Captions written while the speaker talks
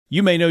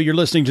You may know you're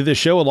listening to this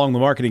show along the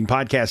Marketing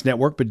Podcast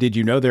Network, but did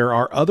you know there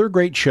are other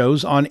great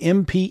shows on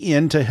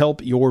MPN to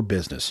help your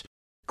business?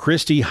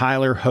 Christy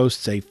Heiler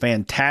hosts a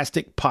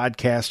fantastic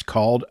podcast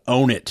called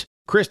Own It.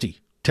 Christy,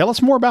 tell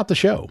us more about the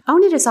show.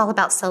 Own It is all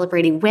about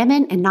celebrating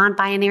women and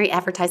non-binary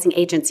advertising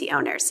agency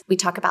owners. We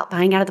talk about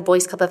buying out of the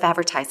Boys Club of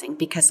Advertising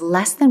because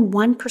less than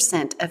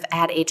 1% of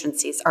ad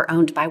agencies are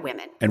owned by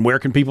women. And where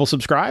can people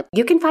subscribe?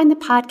 You can find the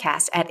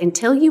podcast at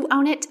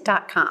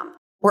untilyouownit.com.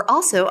 We're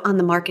also on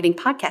the Marketing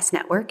Podcast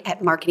Network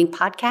at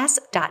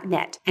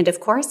marketingpodcast.net. And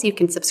of course, you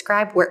can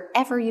subscribe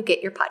wherever you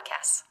get your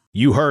podcasts.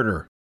 You heard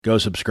her. Go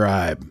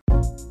subscribe.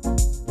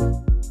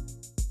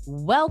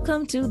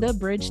 Welcome to the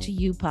Bridge to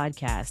You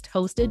podcast,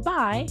 hosted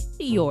by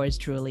yours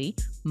truly,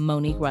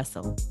 Monique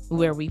Russell,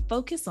 where we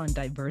focus on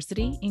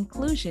diversity,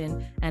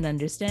 inclusion, and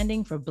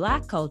understanding for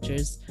Black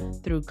cultures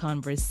through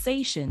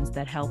conversations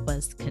that help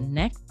us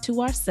connect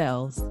to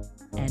ourselves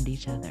and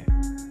each other.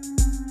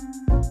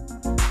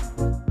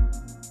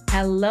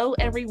 Hello,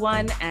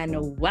 everyone,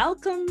 and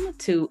welcome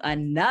to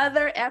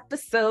another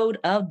episode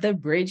of the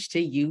Bridge to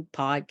You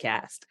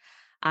podcast.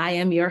 I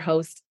am your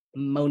host,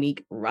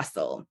 Monique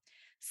Russell.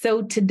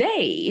 So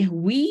today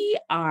we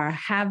are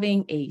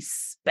having a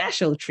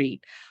special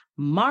treat.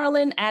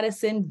 Marlon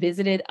Addison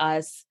visited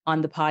us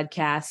on the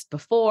podcast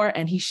before,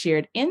 and he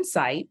shared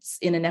insights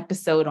in an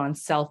episode on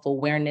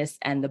self-awareness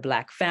and the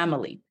Black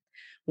family.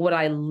 What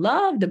I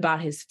loved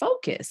about his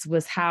focus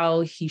was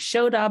how he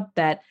showed up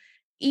that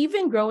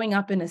even growing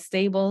up in a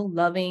stable,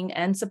 loving,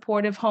 and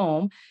supportive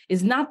home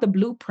is not the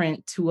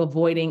blueprint to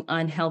avoiding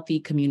unhealthy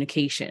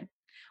communication.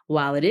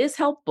 While it is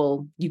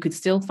helpful, you could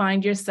still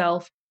find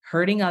yourself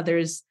hurting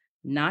others,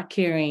 not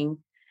caring.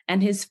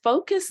 And his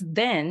focus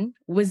then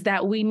was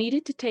that we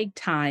needed to take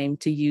time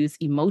to use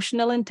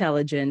emotional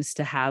intelligence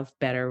to have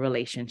better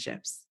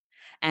relationships.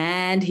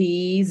 And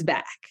he's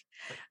back.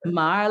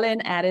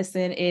 Marlon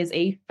Addison is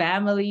a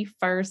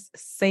family-first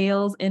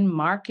sales and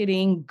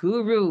marketing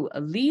guru,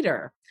 a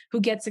leader who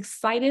gets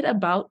excited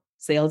about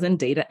sales and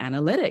data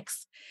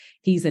analytics.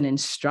 He's an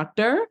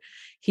instructor.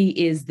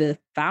 He is the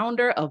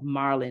founder of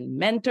Marlon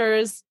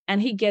Mentors,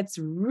 and he gets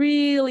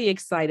really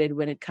excited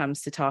when it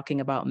comes to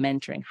talking about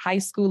mentoring high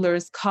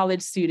schoolers,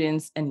 college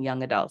students, and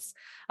young adults.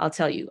 I'll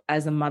tell you,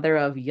 as a mother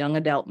of young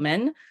adult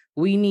men,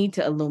 we need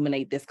to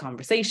illuminate this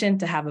conversation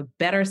to have a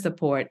better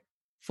support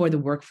for the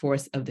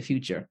workforce of the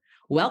future.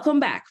 Welcome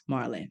back,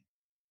 Marlon.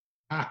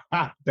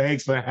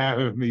 Thanks for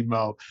having me,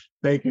 Mo.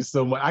 Thank you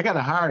so much. I got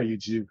to hire you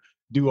to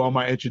do all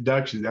my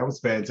introductions. That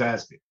was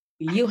fantastic.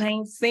 You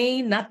ain't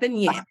seen nothing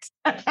yet.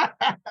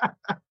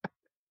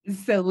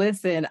 So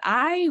listen,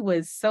 I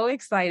was so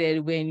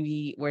excited when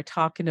we were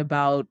talking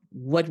about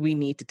what we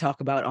need to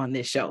talk about on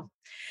this show.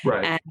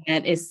 Right.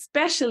 And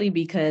especially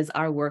because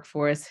our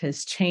workforce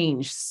has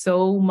changed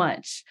so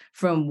much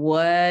from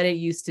what it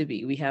used to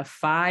be. We have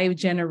 5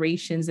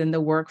 generations in the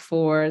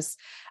workforce.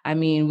 I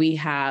mean, we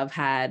have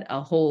had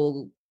a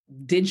whole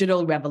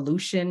digital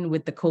revolution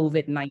with the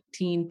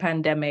COVID-19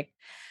 pandemic.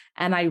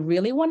 And I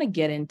really want to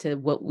get into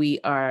what we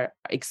are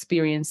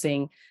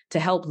experiencing to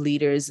help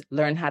leaders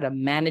learn how to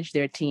manage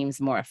their teams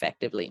more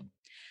effectively.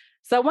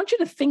 So I want you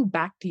to think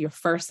back to your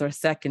first or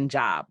second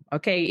job.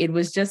 Okay, it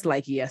was just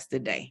like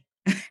yesterday.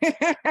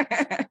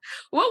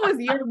 What was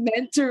your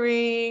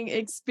mentoring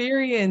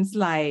experience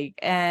like,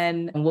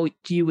 and what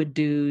you would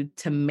do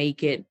to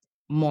make it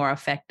more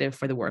effective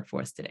for the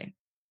workforce today?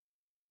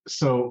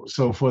 So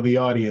for the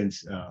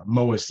audience,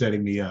 Mo is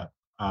setting me up.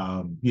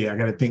 I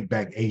got to think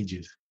back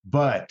ages.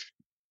 But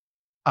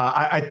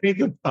I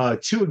think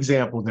of 2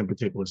 examples in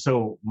particular.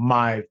 So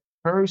my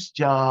first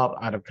job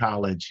out of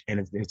college,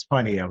 and it's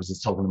funny, I was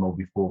just talking to Mo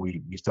before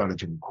we started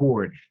to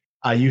record,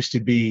 I used to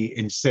be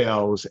in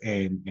sales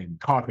and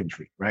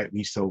carpentry, right?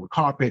 We sold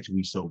carpets,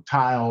 we sold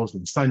tiles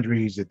and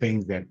sundries, the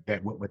things that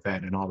went with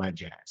that and all that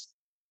jazz.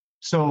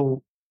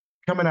 So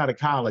coming out of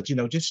college,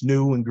 just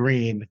new and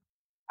green,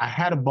 I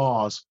had a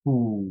boss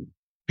who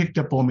picked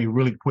up on me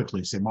really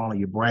quickly, said, Marlon,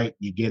 you're bright,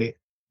 you get it,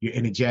 you're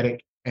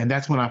energetic. And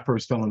that's when I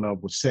first fell in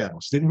love with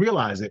sales. Didn't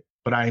realize it,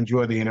 but I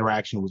enjoy the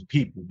interaction with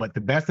people. But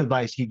the best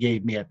advice he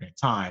gave me at that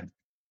time,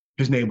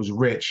 his name was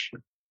Rich.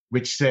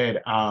 Rich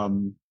said,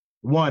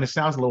 1, it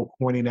sounds a little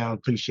corny now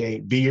and cliche,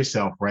 be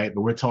yourself, right?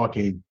 But we're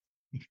talking,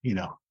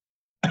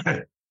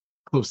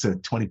 close to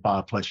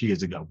 25 plus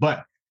years ago.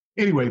 But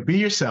anyway, be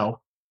yourself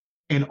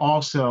and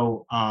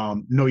also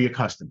know your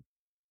customer.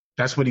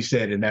 That's what he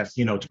said. And that's,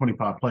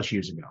 25 plus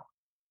years ago.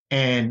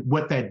 And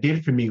what that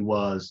did for me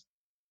was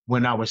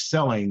when I was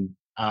selling,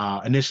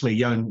 initially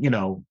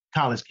young,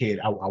 college kid,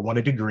 I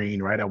wanted the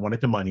green, right? I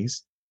wanted the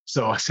monies.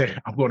 So I said,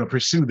 I'm going to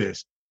pursue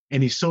this.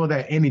 And he saw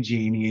that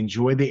energy and he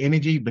enjoyed the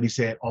energy, but he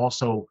said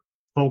also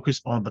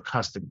focus on the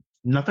customer.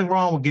 Nothing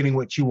wrong with getting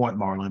what you want,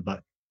 Marlon,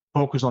 but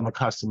focus on the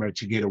customer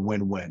to get a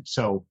win-win.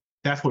 So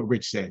that's what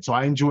Rich said. So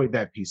I enjoyed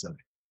that piece of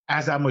it.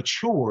 As I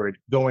matured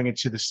going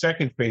into the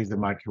second phase of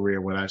my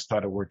career, when I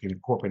started working in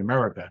corporate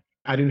America,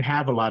 I didn't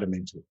have a lot of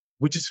mentors,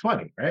 which is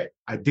funny, right?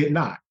 I did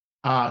not.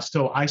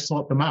 So I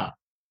sought them out.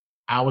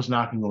 I was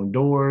knocking on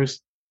doors.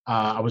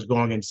 I was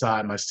going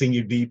inside my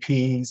senior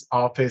VP's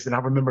office, and I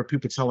remember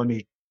people telling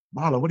me,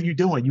 Marlon, what are you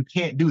doing? You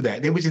can't do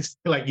that. They were just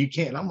like, you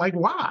can't. I'm like,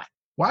 why?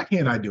 Why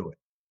can't I do it?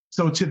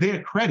 So to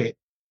their credit,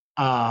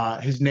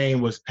 his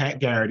name was Pat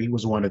Garrity,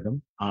 was one of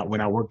them,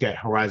 when I worked at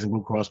Horizon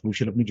Blue Cross Blue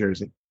Shield of New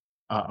Jersey.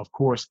 Of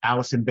course,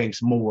 Allison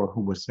Banks Moore,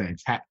 who was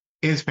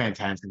is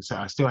fantastic. So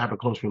I still have a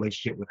close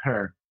relationship with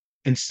her.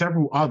 And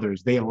several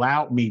others, they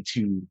allowed me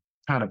to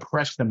kind of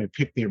press them and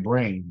pick their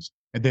brains.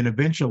 And then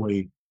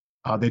eventually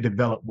they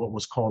developed what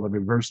was called a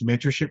reverse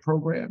mentorship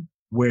program,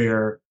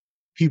 where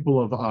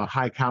people of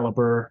high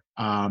caliber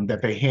that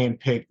they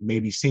handpicked,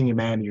 maybe senior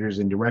managers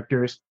and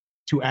directors,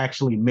 to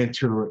actually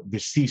mentor the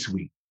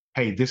C-suite.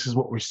 Hey, this is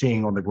what we're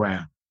seeing on the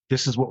ground.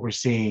 This is what we're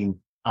seeing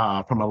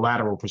from a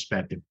lateral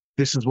perspective.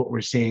 This is what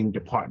we're seeing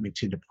department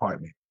to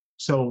department.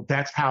 So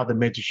that's how the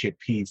mentorship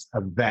piece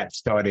of that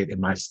started in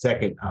my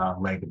second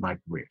leg of my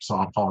career. So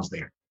I'll pause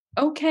there.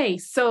 Okay,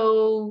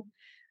 so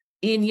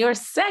in your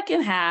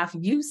second half,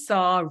 you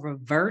saw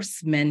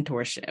reverse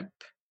mentorship.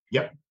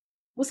 Yep.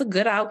 What's a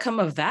good outcome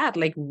of that?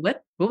 Like,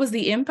 what was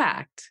the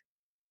impact?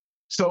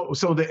 So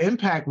the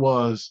impact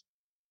was,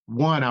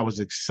 one, I was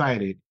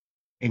excited,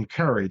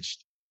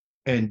 encouraged,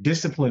 and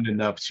disciplined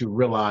enough to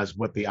realize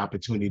what the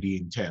opportunity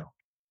entailed.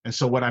 And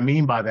so what I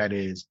mean by that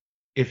is,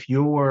 if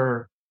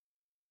you're,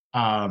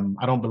 I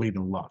don't believe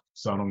in luck,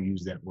 so I don't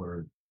use that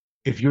word.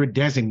 If you're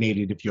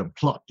designated, if you're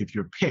plucked, if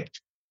you're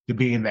picked to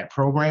be in that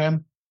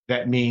program,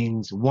 that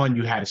means, one,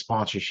 you had a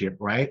sponsorship,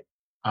 right?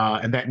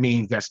 And that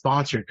means that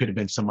sponsor could have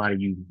been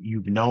somebody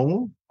you've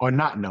known or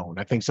not known.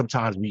 I think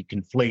sometimes we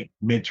conflate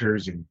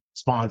mentors and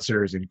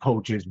sponsors and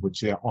coaches,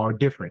 which they are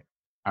different.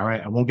 All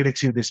right. I won't get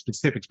into the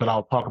specifics, but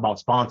I'll talk about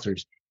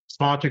sponsors.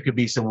 Sponsor could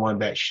be someone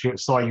that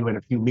saw you in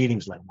a few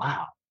meetings like,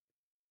 wow,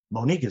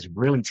 Monique is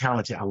really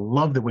talented. I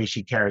love the way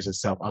she carries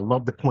herself. I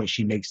love the point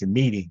she makes in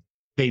meeting.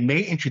 They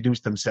may introduce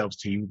themselves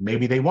to you.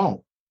 Maybe they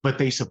won't, but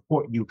they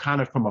support you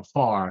kind of from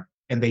afar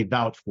and they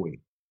vouch for you.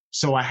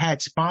 So I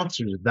had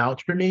sponsors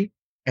vouch for me.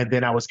 And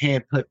then I was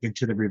handpicked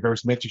into the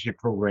reverse mentorship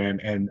program,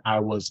 and I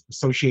was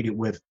associated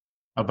with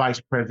a vice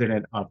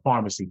president of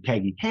pharmacy,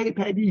 Peggy. Hey,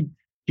 Peggy,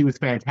 she was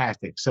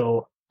fantastic.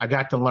 So I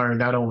got to learn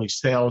not only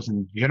sales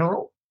in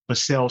general, but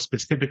sales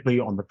specifically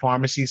on the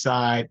pharmacy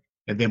side.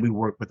 And then we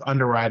worked with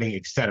underwriting,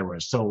 et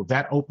cetera. So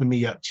that opened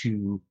me up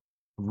to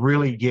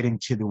really getting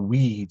to the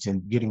weeds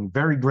and getting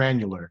very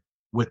granular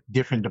with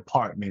different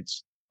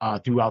departments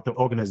throughout the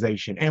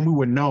organization. And we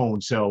were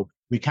known, so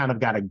we kind of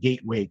got a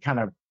gateway, kind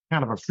of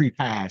a free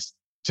pass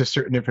to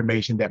certain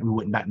information that we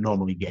would not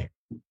normally get.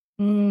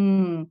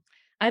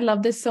 I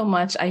love this so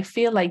much. I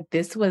feel like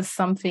this was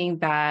something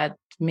that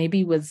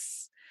maybe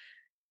was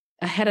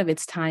ahead of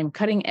its time,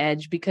 cutting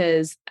edge,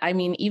 because I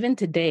mean, even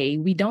today,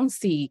 we don't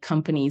see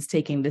companies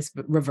taking this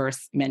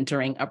reverse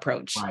mentoring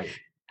approach. Right.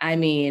 I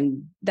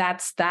mean,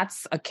 that's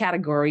a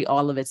category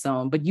all of its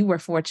own. But you were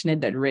fortunate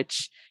that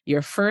Rich,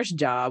 your first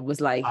job was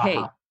like,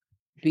 hey,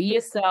 be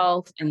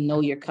yourself and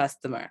know your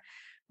customer.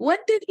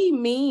 What did he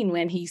mean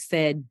when he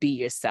said, be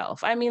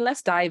yourself? I mean,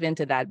 let's dive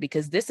into that,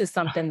 because this is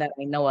something that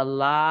I know a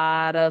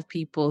lot of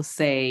people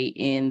say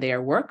in their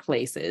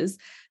workplaces.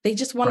 They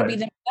just want to be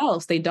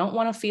themselves. They don't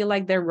want to feel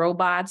like they're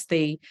robots.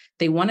 They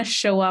want to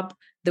show up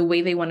the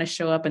way they want to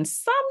show up. And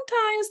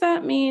sometimes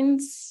that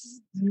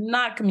means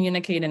not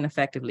communicating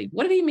effectively.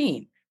 What did he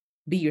mean?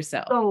 Be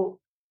yourself. So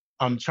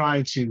I'm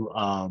trying to,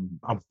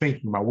 I'm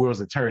thinking, my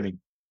wheels are turning.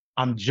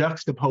 I'm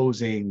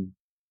juxtaposing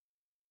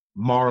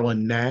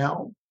Marlon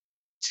now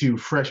to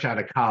fresh out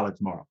of college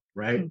Marlon,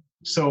 right? Mm-hmm.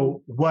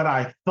 So what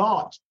I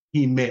thought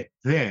he meant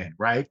then,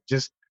 right?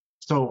 Just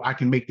so I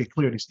can make the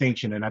clear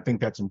distinction, and I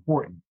think that's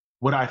important.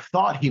 What I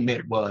thought he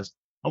meant was,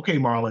 okay,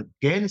 Marlon,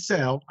 get and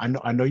sell. I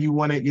know you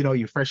want it,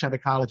 you're fresh out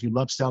of college, you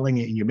love selling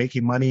it, and you're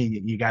making money,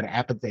 and you got an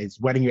appetite, it's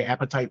whetting your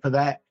appetite for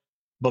that.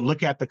 But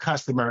look at the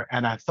customer,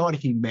 and I thought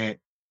he meant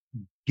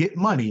get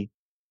money,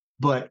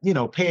 but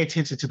pay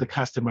attention to the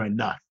customer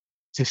enough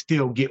to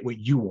still get what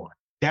you want.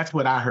 That's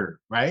what I heard,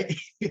 right?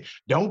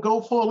 Don't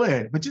go full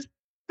in, but just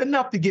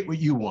enough to get what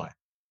you want.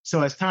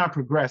 So as time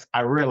progressed,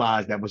 I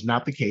realized that was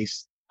not the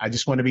case. I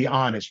just want to be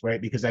honest,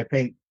 right? Because I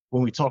think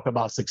when we talk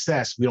about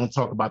success, we don't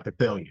talk about the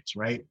failures,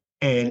 right?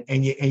 And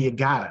you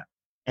gotta.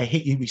 And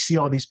you see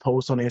all these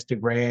posts on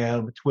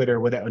Instagram, Twitter,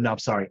 whatever. No, I'm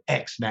sorry,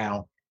 X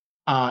now.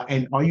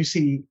 And all you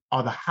see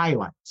are the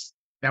highlights.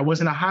 That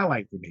wasn't a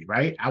highlight for me,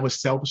 right? I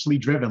was selfishly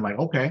driven, like,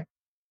 okay,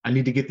 I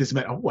need to get this.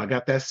 Oh, I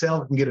got that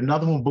sale. I can get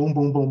another one. Boom,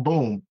 boom, boom,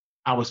 boom.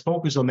 I was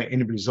focused on the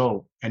end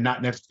result and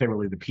not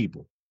necessarily the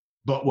people.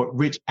 But what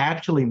Rich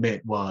actually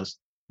meant was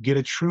get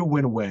a true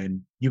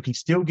win-win. You can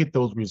still get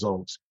those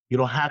results. You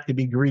don't have to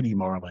be greedy,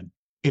 Marlon.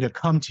 It'll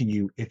come to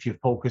you if you're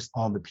focused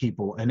on the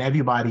people. And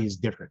everybody is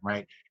different,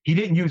 right? He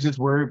didn't use this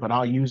word, but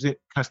I'll use it.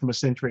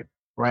 Customer-centric,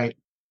 right?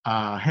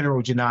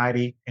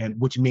 Heterogeneity, and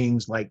which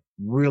means like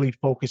really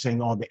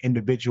focusing on the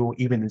individual,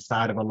 even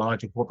inside of a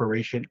larger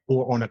corporation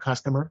or on a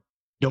customer.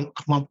 Don't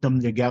clump them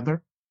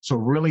together. So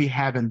really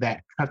having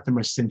that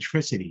customer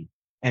centricity,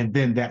 and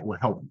then that will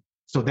help you.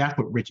 So that's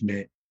what Rich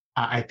meant,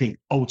 I think,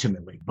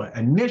 ultimately. But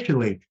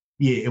initially,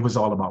 yeah, it was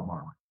all about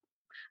Marlon.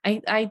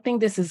 I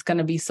think this is going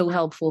to be so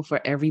helpful for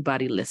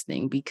everybody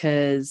listening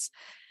because,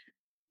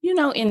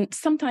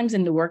 sometimes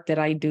in the work that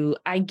I do,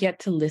 I get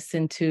to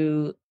listen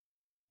to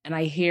and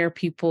I hear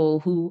people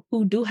who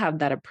do have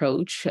that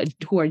approach,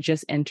 who are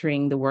just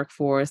entering the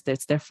workforce.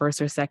 That's their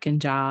first or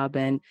second job.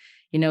 And,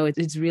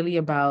 it's really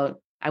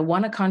about, I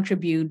want to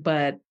contribute,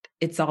 but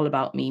it's all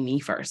about me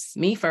first,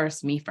 me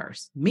first, me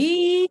first,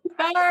 me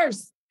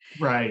first.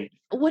 Right.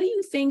 What do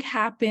you think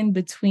happened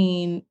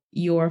between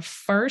your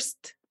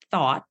first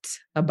thought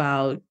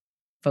about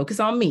focus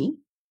on me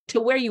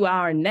to where you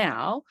are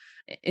now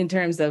in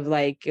terms of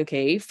like,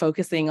 okay,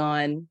 focusing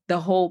on the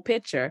whole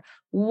picture?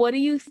 What do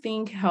you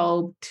think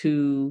helped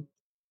to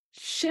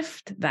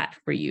shift that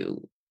for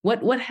you?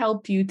 What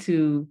helped you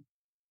to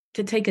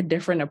take a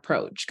different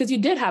approach? Because you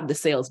did have the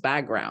sales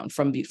background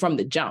from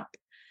the jump.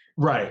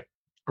 Right.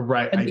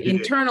 And I the did.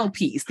 internal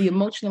piece, the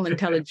emotional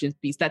intelligence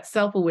piece, that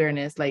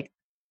self-awareness, like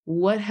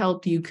what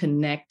helped you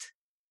connect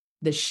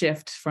the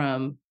shift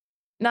from,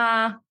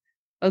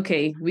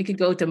 okay, we could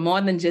go to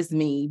more than just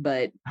me,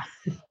 but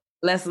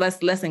let's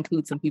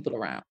include some people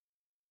around.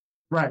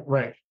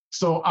 Right.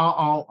 So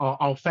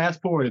I'll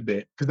fast forward a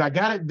bit because I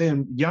got it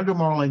then. Younger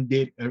Marlon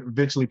did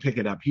eventually pick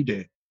it up. He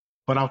did.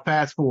 But I'll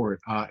fast forward.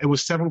 It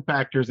was several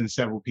factors and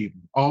several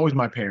people. Always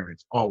my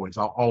parents. Always.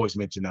 I'll always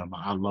mention them.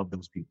 I love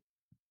those people.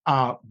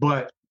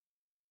 But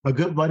a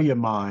good buddy of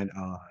mine,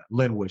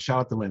 Linwood, shout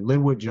out to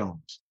Linwood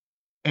Jones.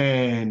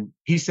 And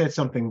he said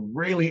something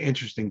really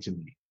interesting to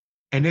me.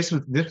 And this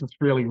was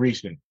fairly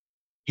recent.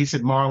 He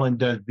said, Marlon,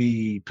 does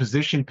the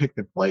position pick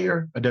the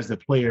player or does the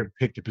player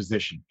pick the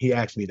position? He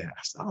asked me that.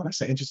 I said, oh,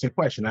 that's an interesting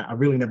question. I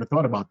really never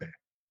thought about that.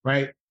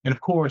 Right. And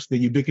of course, the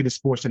ubiquitous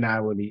sports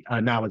analogy,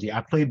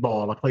 I played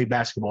ball, I played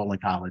basketball in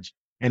college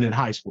and in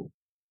high school.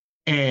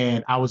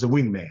 And I was a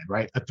wingman,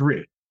 right? A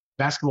three.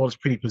 Basketball is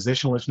pretty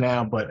positionless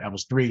now, but I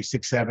was 3,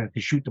 6, 7,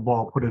 could shoot the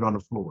ball, put it on the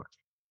floor.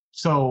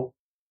 So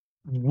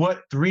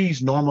what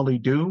threes normally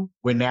do,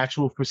 we're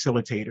natural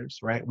facilitators,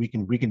 right? We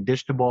can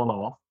dish the ball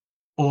off,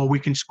 or we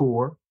can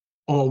score,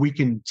 or we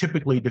can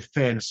typically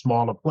defend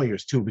smaller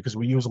players too, because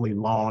we're usually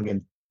long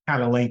and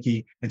kind of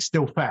lanky and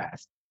still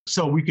fast.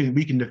 So we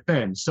can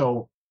defend.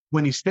 So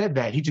when he said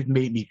that, he just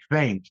made me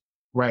think,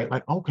 right?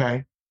 Like,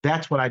 okay,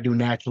 that's what I do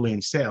naturally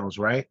in sales,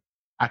 right?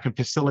 I can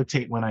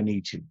facilitate when I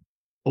need to,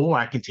 or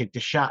I can take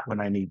the shot when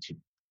I need to.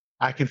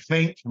 I can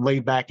think, lay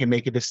back, and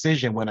make a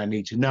decision when I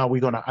need to. No,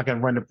 I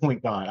can run the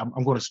point guard.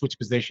 I'm going to switch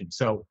positions.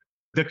 So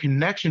the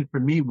connection for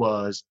me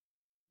was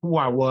who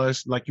I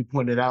was, like you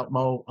pointed out,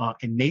 Mo,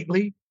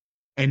 innately,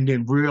 and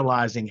then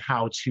realizing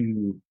how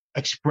to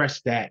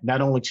express that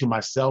not only to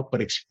myself,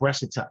 but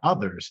express it to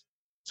others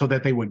so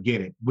that they would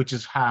get it, which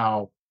is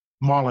how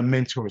Marlon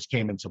Mentors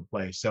came into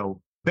play.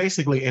 So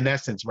basically, in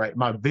essence, right,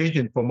 my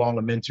vision for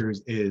Marlon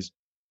Mentors is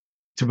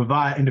to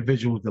provide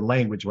individuals the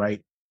language,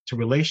 right, to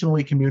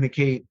relationally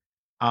communicate,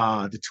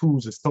 the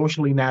tools to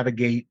socially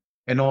navigate,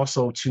 and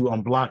also to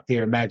unblock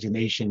their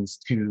imaginations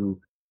to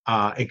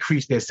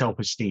increase their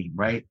self-esteem,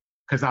 right?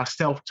 Because our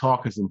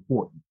self-talk is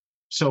important.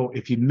 So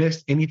if you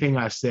missed anything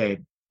I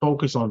said,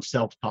 focus on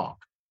self-talk.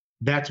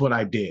 That's what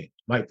I did,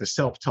 like the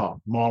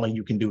self-talk. Marlon,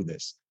 you can do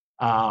this.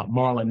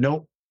 Marlon,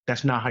 nope,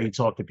 that's not how you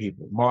talk to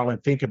people.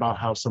 Marlon, think about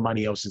how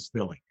somebody else is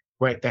feeling,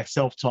 right? That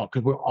self-talk,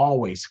 because we're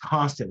always,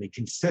 constantly,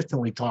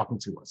 consistently talking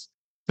to us.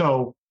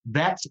 So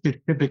that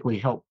specifically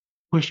helped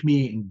push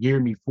me and gear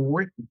me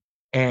forward.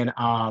 And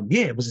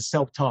it was a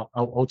self-talk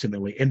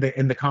ultimately in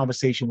the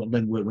conversation with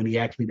Linwood when he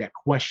asked me that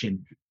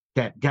question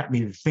that got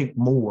me to think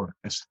more.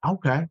 It's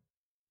okay.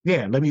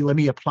 Yeah, let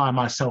me apply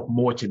myself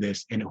more to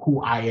this and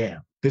who I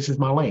am. This is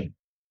my lane.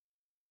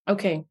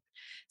 Okay.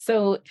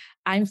 So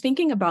I'm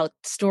thinking about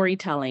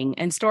storytelling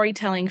and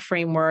storytelling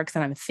frameworks,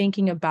 and I'm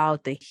thinking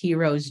about the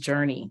hero's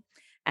journey.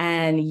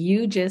 And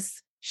you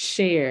just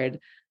shared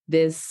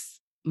this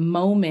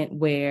moment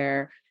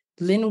where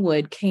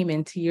Linwood came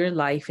into your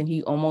life and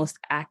he almost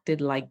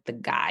acted like the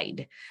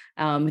guide.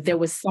 There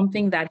was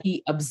something that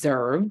he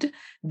observed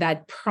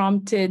that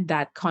prompted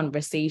that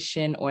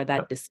conversation or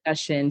that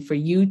discussion for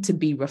you to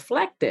be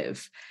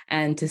reflective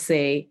and to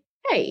say,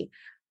 hey,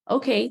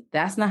 okay,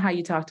 that's not how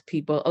you talk to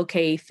people.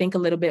 Okay, think a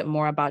little bit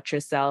more about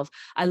yourself.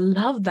 I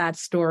love that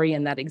story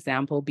and that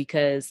example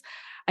because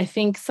I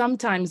think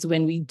sometimes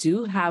when we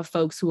do have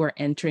folks who are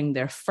entering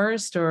their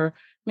first or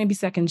maybe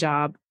second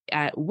job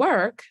at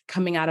work,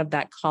 coming out of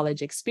that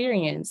college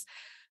experience,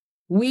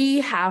 we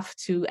have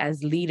to,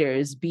 as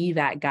leaders, be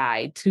that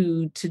guide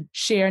to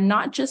share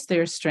not just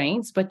their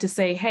strengths, but to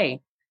say,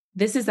 hey,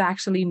 this is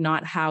actually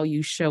not how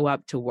you show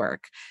up to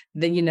work.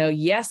 Then,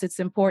 yes, it's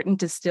important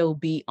to still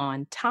be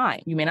on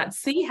time. You may not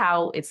see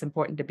how it's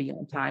important to be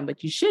on time,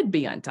 but you should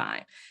be on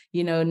time.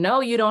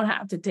 No, you don't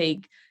have to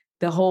take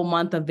the whole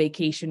month of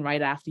vacation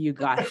right after you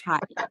got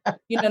hired.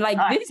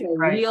 These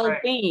are real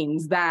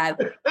things that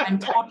I'm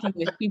talking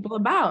with people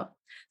about.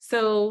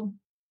 So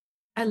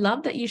I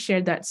love that you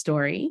shared that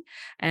story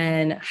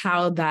and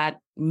how that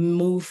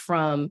moved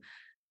from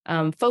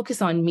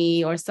focus on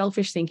me or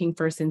selfish thinking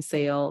first in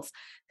sales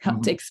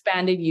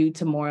expanded you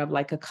to more of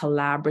like a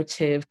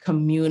collaborative,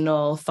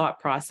 communal thought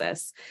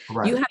process.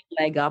 Right. You had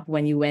a leg up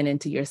when you went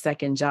into your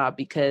second job,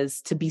 because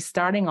to be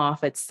starting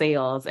off at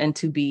sales and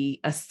to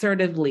be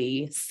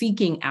assertively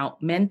seeking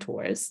out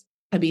mentors,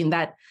 I mean,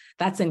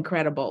 that's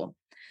incredible.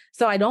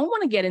 So I don't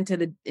want to get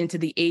into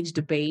the age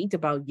debate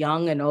about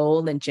young and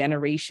old and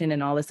generation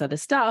and all this other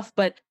stuff,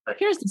 but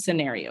here's the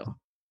scenario.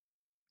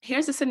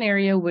 Here's a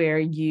scenario where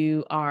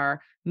you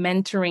are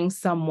mentoring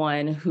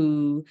someone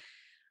who's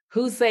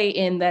say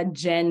in that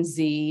Gen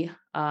Z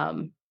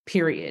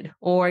period,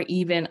 or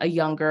even a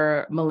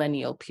younger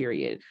millennial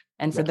period.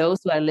 And for those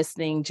who are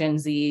listening, Gen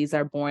Zs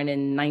are born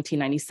in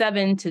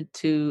 1997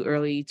 to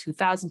early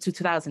 2000 to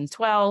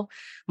 2012.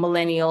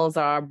 Millennials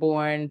are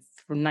born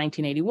from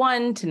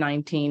 1981 to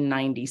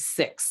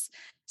 1996.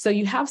 So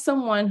you have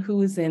someone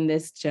who's in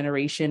this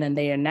generation and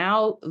they are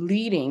now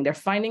leading, they're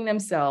finding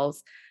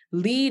themselves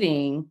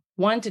leading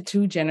 1 to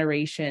 2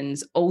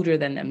 generations older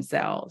than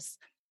themselves.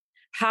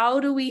 How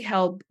do we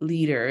help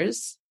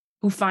leaders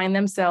who find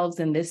themselves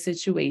in this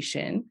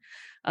situation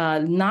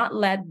not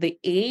let the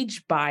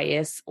age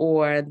bias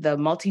or the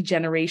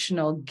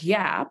multi-generational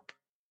gap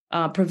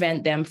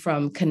prevent them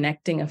from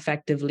connecting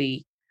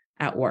effectively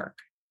at work?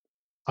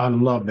 I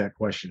love that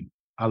question.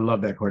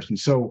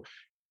 So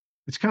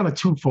it's kind of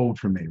twofold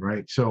for me,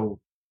 right? So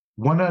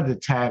one of the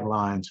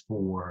taglines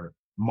for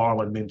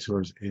Marlin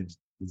Mentors is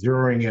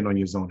zeroing in on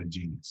your zone of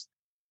genius.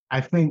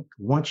 I think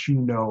once you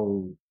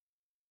know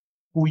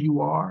who you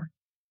are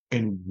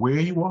and where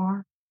you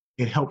are,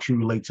 it helps you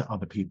relate to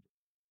other people.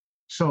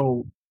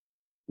 So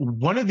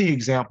one of the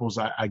examples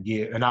I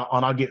give, and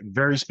I'll get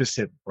very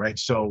specific, right?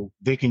 So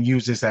they can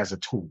use this as a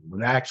tool.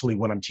 And actually,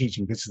 when I'm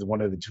teaching, this is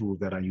one of the tools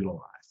that I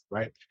utilize,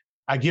 right?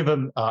 I give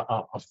them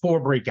a 4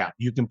 breakout.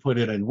 You can put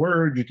it in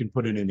Word, you can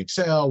put it in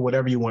Excel,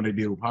 whatever you want to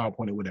do,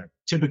 PowerPoint or whatever,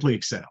 typically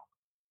Excel.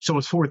 So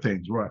it's 4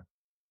 things, right?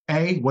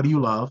 A, what do you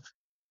love?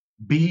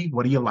 B,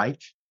 what do you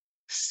like?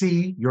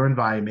 C, your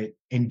environment.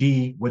 And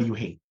D, what do you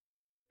hate?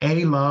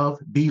 A, love,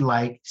 B,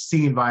 like,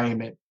 C,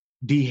 environment,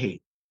 D,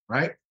 hate,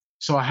 right?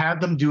 So I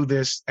have them do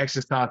this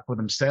exercise for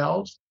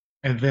themselves,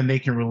 and then they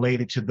can relate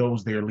it to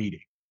those they're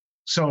leading.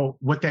 So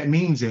what that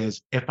means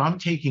is if I'm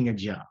taking a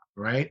job,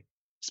 right?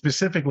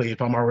 Specifically,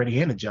 if I'm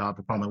already in a job,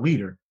 if I'm a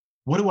leader,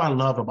 what do I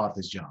love about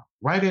this job?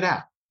 Write it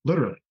out,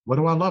 literally. What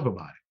do I love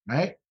about it,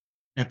 right?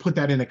 And put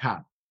that in the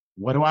column.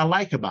 What do I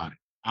like about it?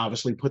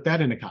 Obviously, put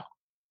that in the column.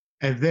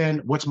 And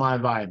then what's my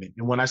environment?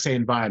 And when I say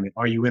environment,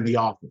 are you in the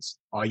office?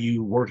 Are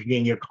you working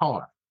in your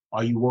car?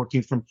 Are you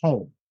working from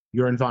home?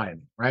 Your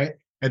environment, right?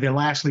 And then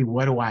lastly,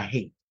 what do I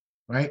hate,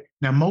 right?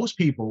 Now, most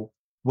people,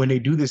 when they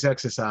do this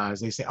exercise,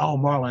 they say, oh,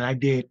 Marlon, I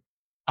did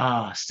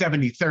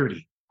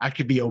 70-30. I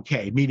could be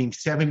okay, meaning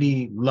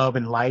 70 love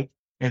and like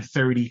and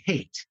 30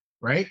 hate,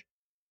 right?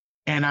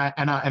 And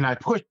I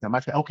push them.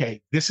 I say,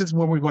 okay, this is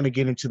when we're going to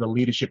get into the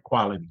leadership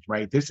qualities,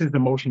 right? This is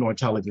emotional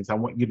intelligence. I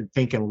want you to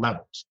think in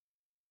levels.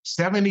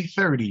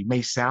 70-30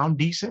 may sound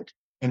decent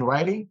in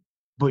writing,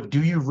 but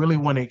do you really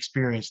want to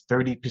experience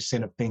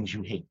 30% of things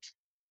you hate,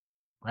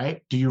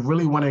 right? Do you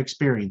really want to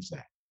experience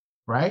that,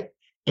 right?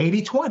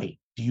 80-20,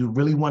 do you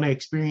really want to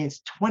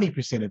experience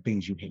 20% of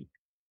things you hate?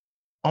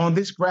 On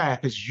this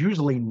graph, it's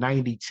usually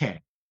 90-10,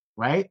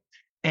 right?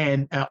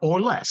 And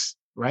or less,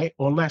 right?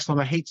 Or less on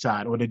the hate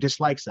side or the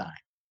dislike side.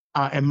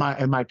 And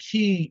my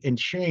key in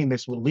sharing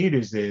this with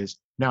leaders is,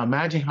 now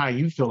imagine how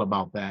you feel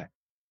about that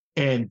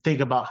and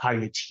think about how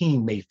your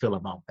team may feel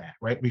about that,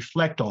 right?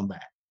 Reflect on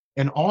that.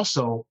 And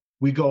also,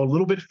 we go a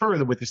little bit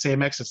further with the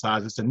same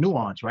exercise. It's a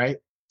nuance, right?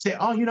 Say,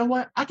 oh, you know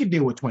what? I can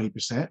deal with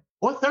 20%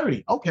 or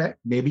 30. Okay,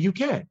 maybe you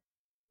can.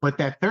 But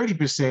that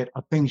 30%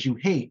 of things you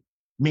hate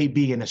may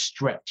be in a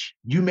stretch.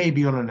 You may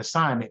be on an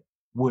assignment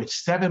where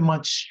it's 7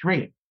 months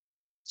straight,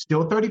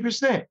 still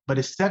 30%, but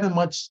it's 7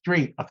 months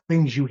straight of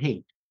things you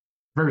hate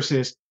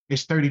versus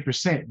it's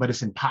 30%, but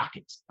it's in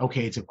pockets.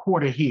 Okay, it's a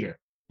quarter here,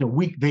 a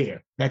week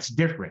there. That's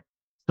different.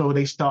 So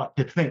they start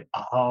to think,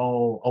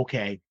 oh,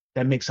 okay,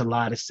 that makes a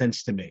lot of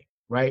sense to me,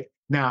 right?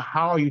 Now,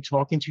 how are you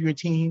talking to your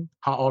team?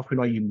 How often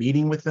are you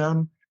meeting with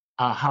them?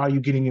 How are you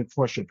getting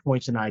across your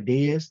points and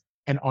ideas?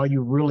 And are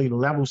you really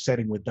level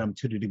setting with them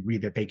to the degree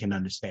that they can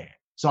understand?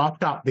 So I'll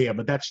stop there,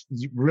 but that's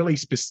really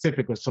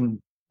specific with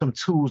some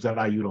tools that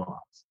I utilize.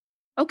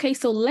 Okay,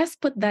 so let's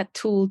put that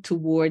tool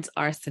towards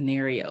our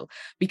scenario,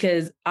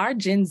 because our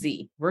Gen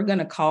Z, we're going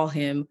to call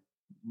him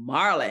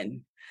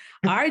Marlon.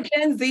 Our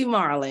Gen Z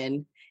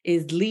Marlon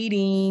is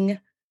leading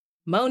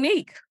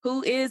Monique,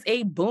 who is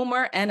a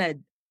boomer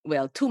and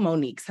two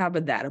Moniques. How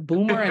about that? A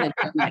boomer and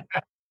a Gen X.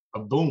 A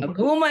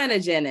boomer and a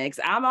Gen X.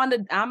 I'm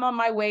on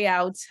my way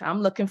out.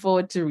 I'm looking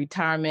forward to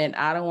retirement.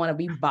 I don't want to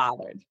be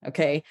bothered.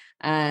 Okay.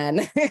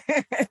 And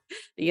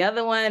the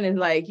other one is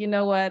like, you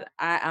know what?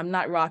 I'm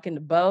not rocking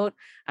the boat.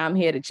 I'm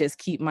here to just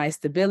keep my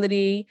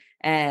stability,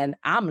 and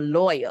I'm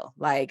loyal.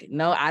 Like,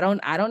 no, I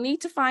don't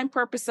need to find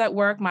purpose at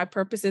work. My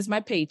purpose is my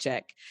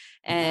paycheck.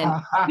 And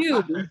you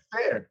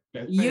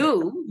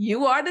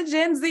are the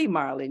Gen Z,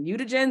 Marlon. You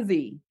the Gen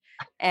Z.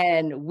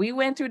 And we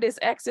went through this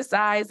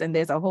exercise, and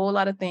there's a whole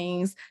lot of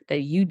things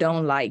that you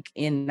don't like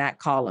in that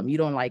column. You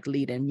don't like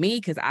leading me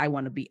because I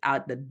want to be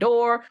out the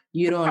door.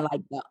 You don't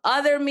like the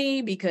other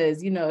me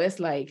because, it's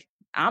like,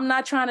 I'm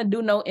not trying to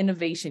do no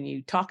innovation.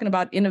 You talking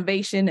about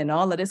innovation and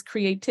all of this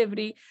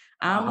creativity.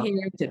 I'm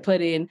here to put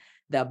in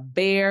the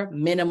bare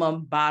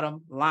minimum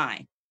bottom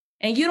line.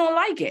 And you don't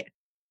like it.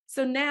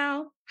 So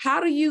now,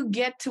 how do you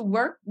get to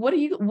work? What are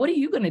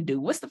you going to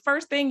do? What's the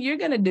first thing you're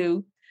going to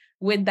do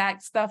with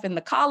that stuff in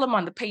the column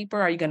on the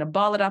paper? Are you going to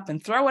ball it up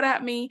and throw it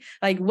at me?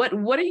 Like, what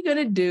are you going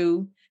to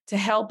do to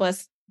help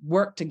us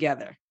work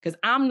together? Because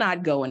I'm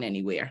not going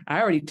anywhere.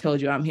 I already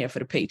told you I'm here for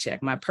the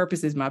paycheck. My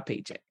purpose is my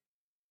paycheck.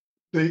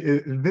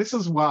 This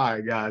is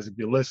why, guys, if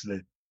you're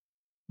listening,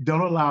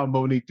 don't allow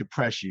Monique to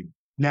press you.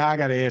 Now I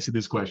got to answer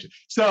this question.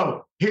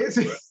 So here's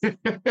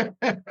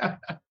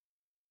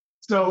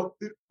so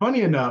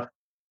funny enough,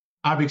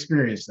 I've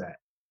experienced that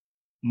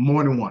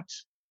more than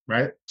once,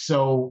 right?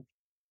 So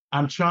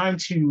I'm trying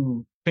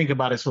to think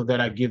about it so that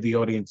I give the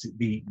audience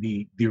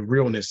the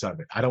realness of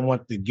it. I don't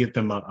want to give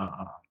them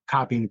a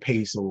copy and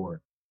paste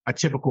or a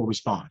typical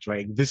response,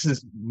 right? This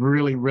is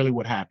really, really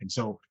what happened.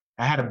 So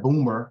I had a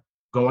boomer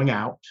going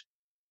out,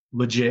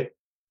 legit,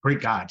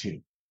 great guy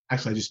too.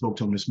 Actually, I just spoke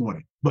to him this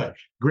morning, but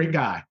great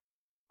guy.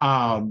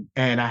 And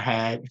I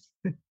had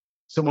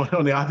someone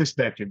on the other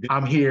spectrum.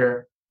 I'm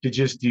here to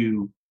just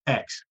do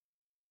X.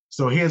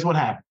 So here's what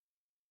happened,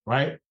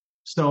 right?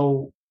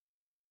 So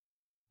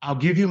I'll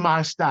give you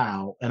my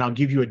style and I'll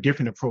give you a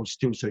different approach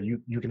too. So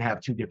you can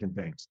have two different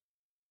things.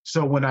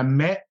 So when I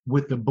met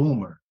with the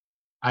boomer,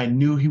 I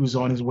knew he was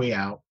on his way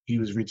out. He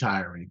was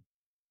retiring.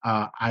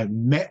 I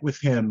met with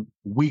him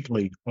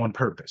weekly on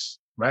purpose,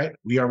 right?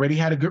 We already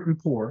had a good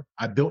rapport.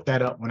 I built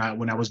that up when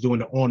I was doing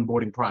the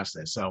onboarding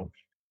process. So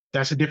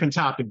that's a different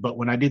topic. But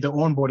when I did the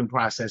onboarding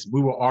process,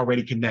 we were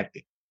already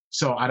connected.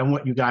 So I don't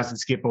want you guys to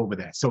skip over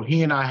that. So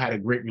he and I had a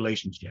great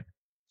relationship.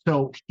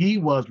 So he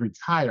was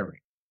retiring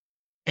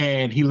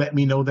and he let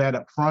me know that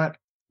up front,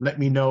 let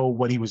me know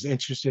what he was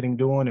interested in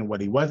doing and what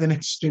he wasn't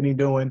interested in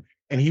doing.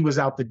 And he was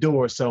out the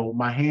door. So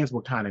my hands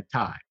were kind of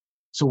tied.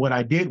 So what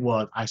I did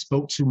was I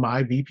spoke to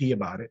my VP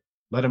about it,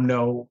 let him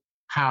know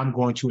how I'm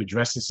going to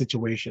address the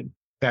situation,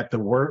 that the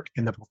work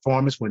and the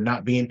performance would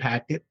not be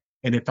impacted.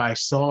 And if I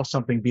saw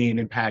something being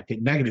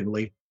impacted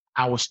negatively,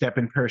 I would step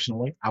in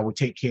personally. I would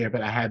take care of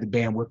it. I had the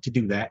bandwidth to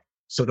do that.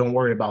 So don't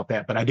worry about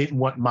that. But I didn't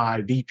want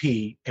my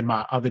VP and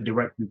my other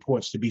direct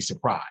reports to be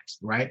surprised,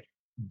 right?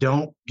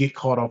 Don't get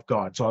caught off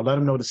guard. So I let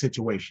them know the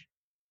situation.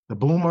 The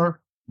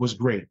boomer was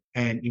great.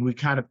 And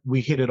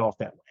we hit it off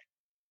that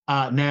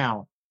way.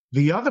 Now,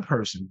 the other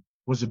person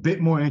was a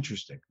bit more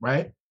interesting,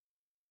 right?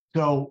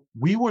 So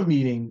we were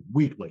meeting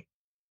weekly.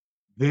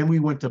 Then we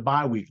went to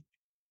bi-weekly.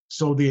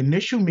 So the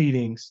initial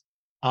meetings,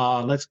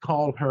 let's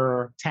call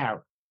her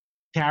Tara.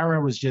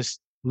 Tara was just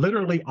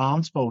literally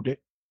arms folded.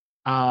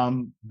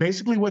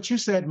 Basically what you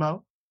said,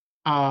 Mo,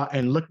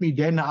 and looked me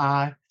dead in the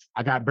eye.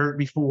 I got burnt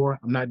before.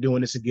 I'm not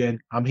doing this again.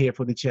 I'm here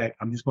for the check.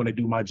 I'm just going to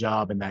do my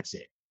job and that's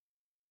it.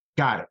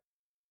 Got it.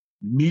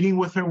 Meeting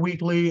with her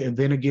weekly. And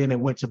then again, it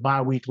went to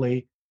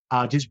bi-weekly,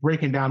 just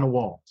breaking down the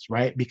walls,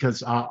 right?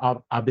 Because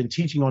I've been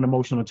teaching on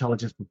emotional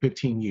intelligence for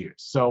 15 years.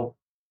 So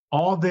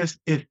all this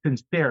is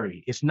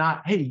sincerity. It's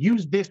not, hey,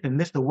 use this and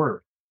this to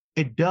work.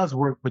 It does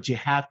work, but you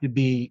have to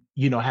be,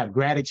 have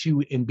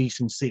gratitude and be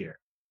sincere.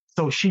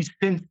 So she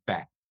sensed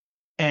that.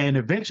 And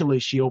eventually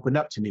she opened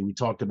up to me. We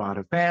talked about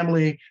her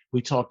family.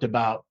 We talked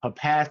about her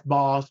past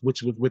boss,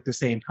 which was with the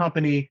same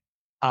company.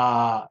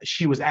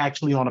 She was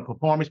actually on a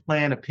performance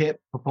plan, a PIP,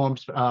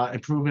 performance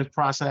improvement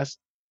process.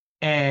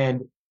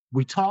 And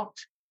we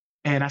talked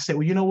and I said,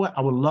 well, you know what?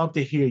 I would love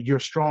to hear your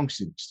strong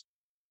suits.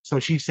 So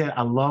she said,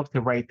 I love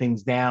to write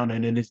things down.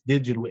 And in this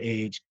digital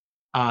age,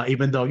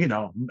 even though,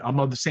 I'm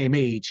of the same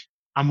age,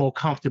 I'm more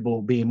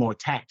comfortable being more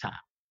tactile.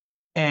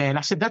 And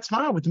I said, that's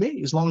fine with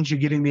me, as long as you're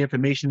getting the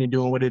information and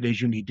doing what it is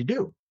you need to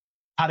do.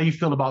 How do you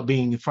feel about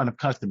being in front of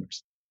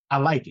customers? I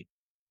like it.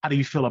 How do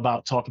you feel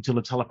about talking to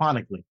them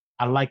telephonically?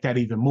 I like that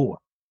even more.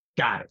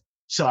 Got it.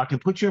 So I can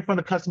put you in front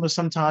of customers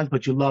sometimes,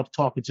 but you love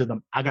talking to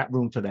them. I got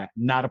room for that.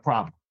 Not a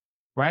problem.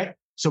 Right?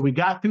 So we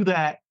got through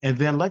that. And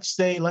then let's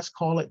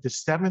call it the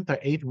 7th or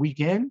 8th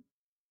weekend.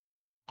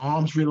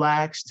 Arms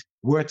relaxed.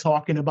 We're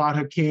talking about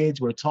her kids.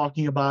 We're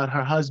talking about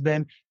her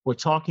husband. We're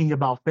talking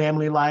about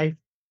family life.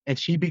 And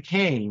she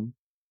became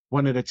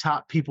one of the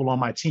top people on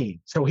my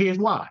team. So here's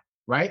why,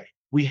 right?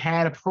 We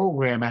had a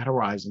program at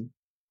Horizon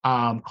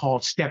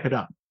called Step It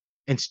Up.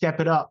 And Step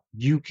It Up,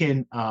 you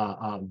can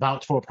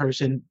vouch for a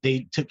person.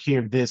 They took care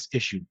of this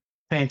issue.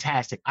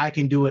 Fantastic. I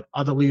can do it.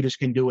 Other leaders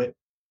can do it.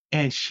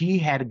 And she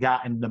had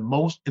gotten the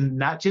most, and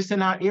not just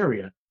in our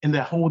area, in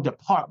the whole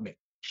department,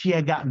 she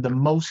had gotten the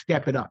most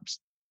Step It Ups.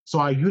 So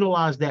I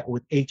utilized that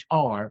with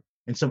HR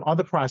and some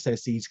other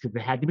processes because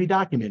it had to be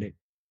documented.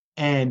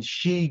 And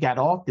she got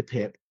off the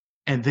PIP.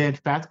 And then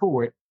fast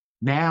forward,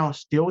 now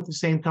still with the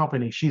same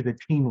company, she's a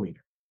team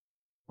leader.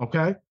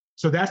 Okay.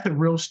 So that's the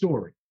real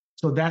story.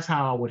 So that's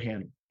how I would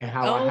handle it. and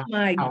Oh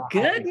my how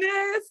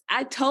goodness.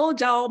 I told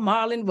y'all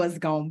Marlon was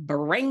going to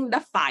bring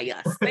the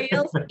fire.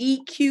 Sales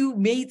EQ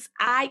meets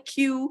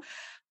IQ.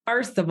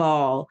 First of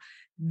all,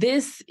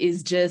 this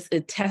is just a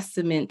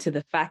testament to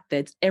the fact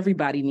that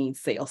everybody needs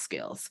sales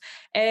skills.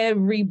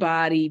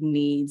 Everybody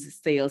needs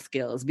sales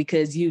skills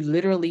because you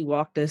literally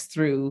walked us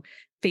through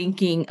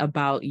thinking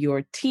about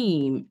your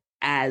team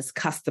as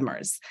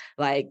customers,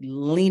 like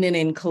leaning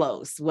in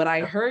close. What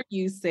I heard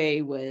you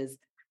say was,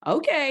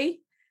 okay,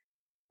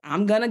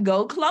 I'm going to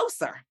go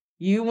closer.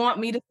 You want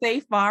me to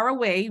stay far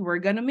away? We're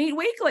going to meet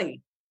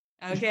weekly.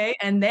 Okay.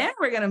 And then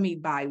we're going to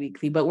meet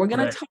bi-weekly, but we're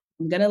going to talk.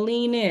 I'm going to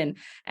lean in.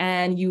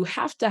 And you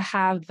have to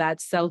have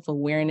that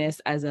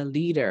self-awareness as a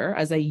leader,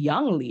 as a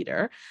young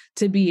leader,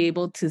 to be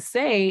able to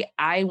say,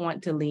 I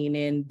want to lean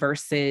in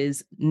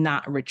versus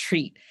not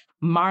retreat.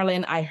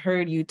 Marlon, I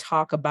heard you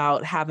talk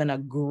about having a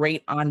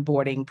great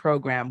onboarding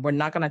program. We're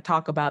not going to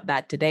talk about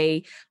that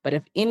today, but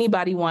if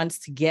anybody wants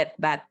to get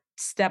that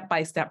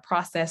step-by-step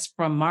process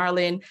from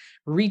Marlon,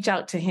 reach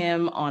out to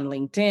him on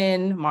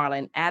LinkedIn,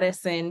 Marlon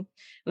Addison.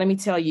 Let me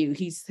tell you,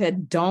 he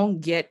said, don't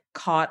get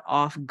caught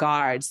off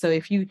guard. So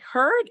if you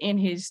heard in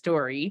his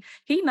story,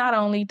 he not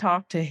only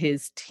talked to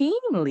his team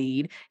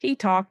lead, he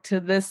talked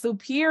to the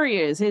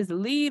superiors, his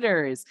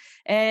leaders,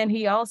 and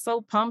he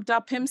also pumped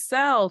up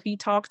himself. He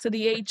talked to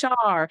the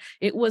HR.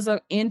 It was an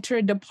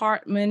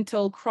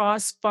interdepartmental,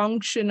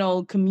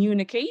 cross-functional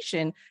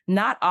communication,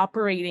 not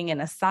operating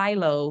in a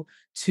silo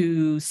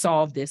to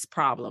solve this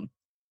problem.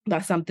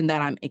 That's something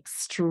that I'm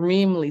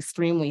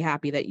extremely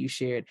happy that you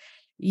shared.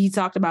 You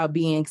talked about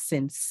being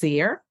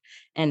sincere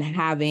and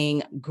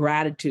having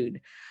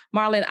gratitude.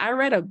 Marlon, I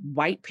read a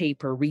white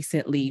paper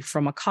recently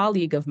from a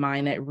colleague of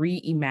mine at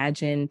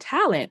Reimagine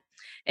Talent.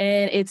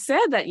 And it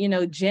said that,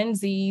 Gen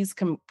Zs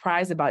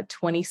comprise about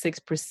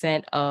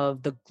 26%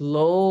 of the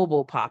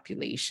global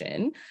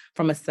population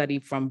from a study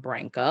from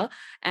Branca.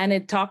 And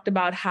it talked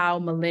about how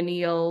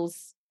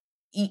millennials,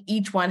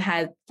 each one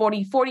had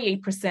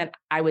 48%,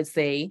 I would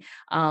say,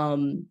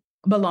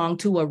 belong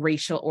to a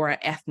racial or an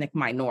ethnic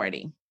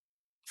minority.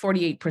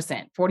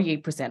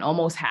 48%,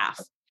 almost half.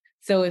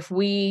 So if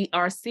we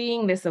are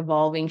seeing this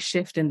evolving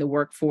shift in the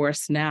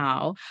workforce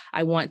now,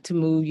 I want to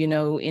move,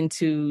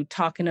 into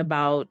talking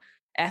about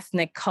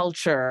ethnic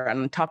culture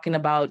and talking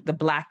about the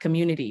Black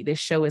community. This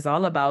show is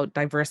all about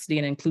diversity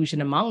and inclusion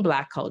among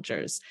Black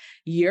cultures.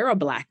 You're a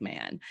Black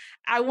man.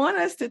 I want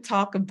us to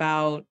talk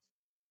about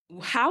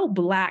how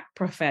Black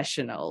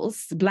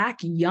professionals, Black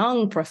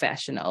young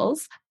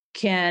professionals,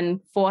 can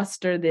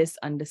foster this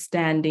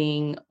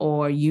understanding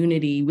or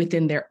unity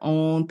within their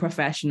own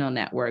professional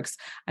networks.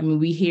 I mean,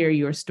 we hear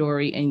your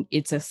story and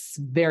it's a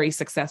very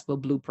successful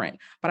blueprint,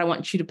 but I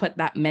want you to put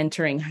that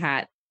mentoring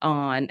hat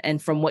on.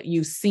 And from what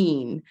you've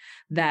seen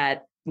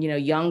that,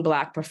 young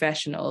Black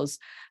professionals,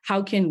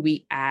 how can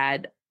we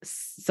add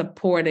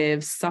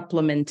supportive,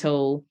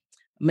 supplemental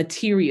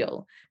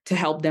material to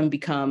help them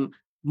become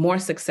more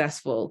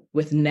successful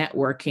with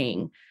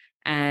networking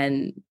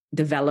and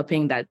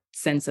developing that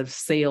sense of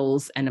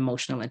sales and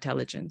emotional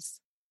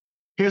intelligence?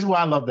 Here's why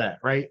I love that,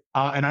 right?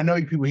 And I know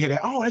people hear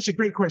that, oh, that's a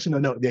great question.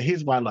 No,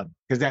 here's why I love it.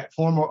 Because that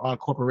former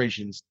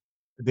corporations,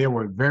 there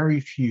were very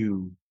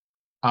few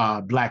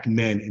Black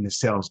men in the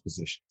sales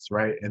positions,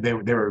 right? And they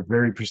were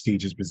very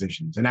prestigious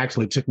positions. And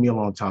actually it took me a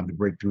long time to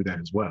break through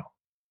that as well,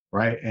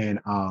 right? And,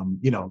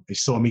 they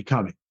saw me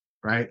coming,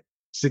 right?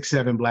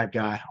 6'7" Black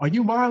guy. Are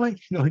you Marlon?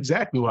 You know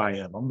exactly who I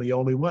am. I'm the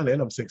only one,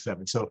 and I'm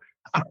 6'7". So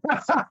I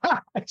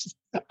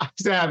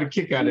still have a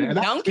kick out of it.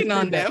 Dunking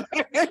on them.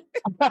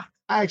 I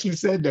actually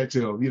said that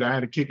to him. I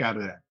had a kick out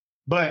of that.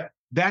 But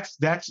that's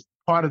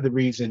part of the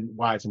reason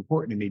why it's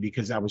important to me,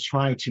 because I was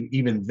trying to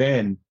even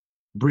then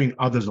bring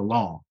others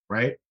along,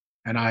 right?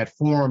 And I had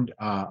formed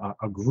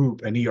a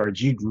group, an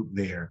ERG group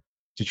there,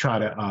 to try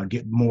to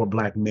get more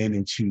Black men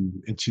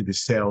into the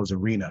sales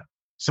arena.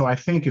 So I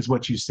think it's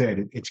what you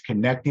said. It's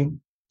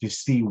connecting to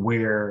see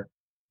where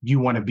you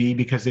want to be,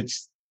 because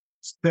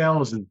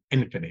sales is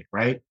infinite,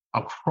 right?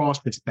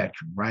 Across the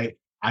spectrum, right?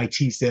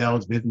 IT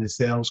sales, business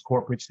sales,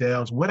 corporate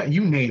sales,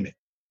 you name it,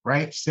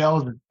 right?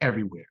 Sales is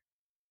everywhere.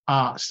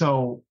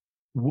 So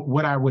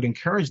what I would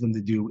encourage them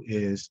to do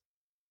is,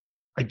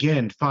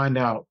 again, find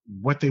out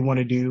what they want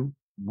to do,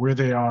 where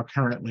they are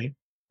currently,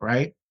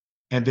 right?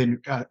 And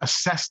then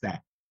assess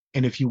that.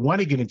 And if you want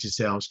to get into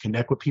sales,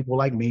 connect with people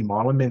like me,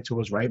 Marlon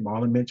Mentors, right?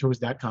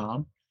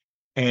 MarlonMentors.com,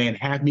 and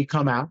have me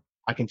come out.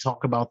 I can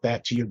talk about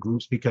that to your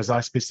groups, because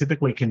I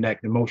specifically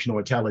connect emotional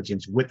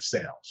intelligence with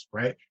sales,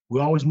 right? We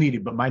always need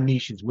it, but my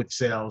niche is with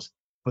sales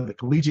for the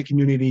collegiate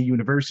community,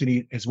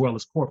 university, as well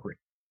as corporate.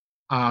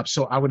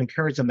 So I would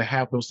encourage them to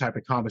have those type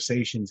of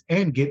conversations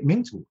and get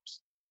mentors,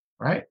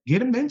 right?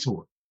 Get a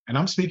mentor. And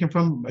I'm speaking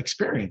from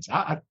experience.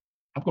 I'm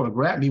going to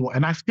grab me one,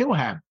 and I still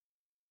have it.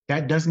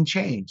 That doesn't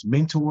change.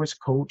 Mentors,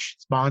 coach,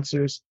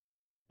 sponsors,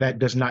 that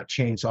does not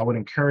change. So I would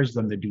encourage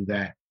them to do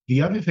that.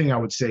 The other thing I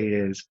would say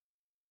is,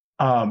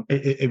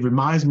 it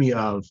reminds me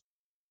of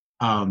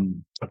a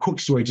quick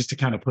story, just to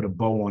kind of put a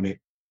bow on it.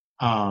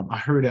 I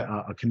heard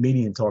a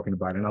comedian talking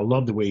about it, and I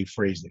love the way he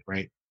phrased it,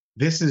 right?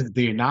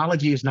 The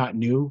analogy is not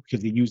new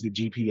because he used the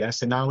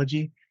GPS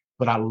analogy,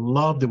 but I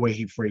love the way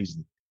he phrased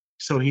it.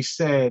 So he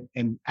said,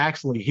 and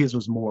actually his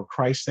was more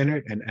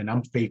Christ-centered, and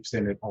I'm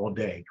faith-centered all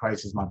day.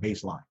 Christ is my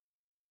baseline.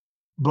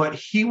 But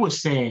he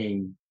was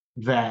saying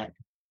that,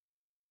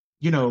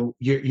 you're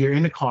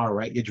in the car,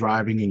 right? You're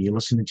driving and you're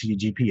listening to your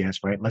GPS,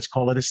 right? Let's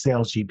call it a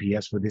sales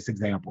GPS for this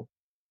example.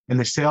 And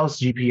the sales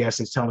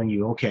GPS is telling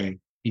you, okay,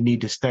 you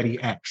need to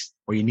study X,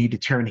 or you need to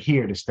turn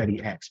here to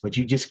study X, but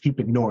you just keep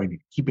ignoring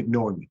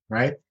it,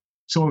 right?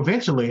 So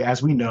eventually,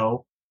 as we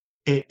know,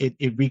 it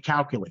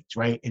recalculates,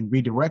 right, and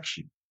redirects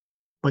you.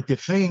 But the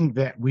thing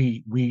that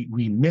we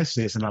miss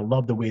is, and I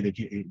love the way that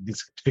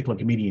this particular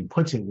comedian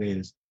puts it,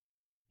 is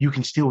you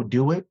can still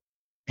do it,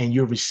 and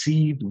you're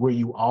received where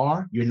you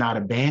are. You're not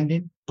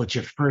abandoned, but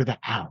you're further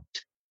out.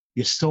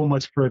 You're so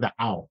much further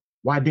out.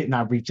 Why didn't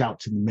I reach out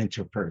to the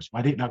mentor first?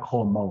 Why didn't I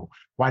call Mo?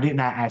 Why didn't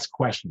I ask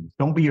questions?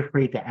 Don't be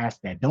afraid to ask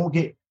that. Don't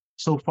get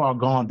so far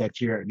gone that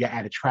you're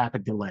at a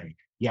traffic delay.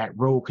 You're at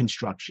road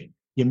construction.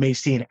 You may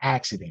see an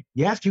accident.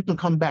 Yes, you can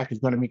come back. It's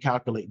going to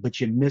recalculate, but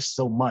you missed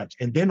so much.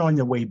 And then on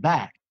your way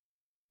back,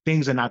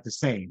 things are not the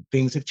same.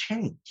 Things have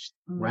changed,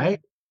 right?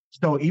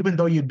 So even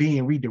though you're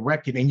being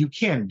redirected,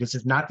 and this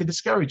is not to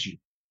discourage you,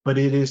 but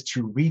it is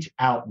to reach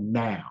out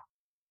now.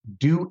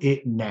 Do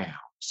it now.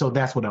 So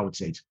that's what I would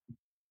say.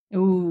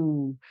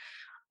 Ooh,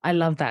 I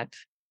love that.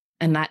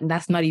 And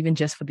that's not even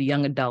just for the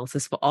young adults.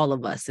 It's for all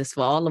of us. It's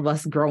for all of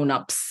us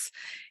grown-ups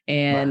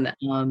and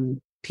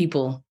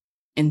people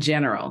in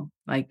general.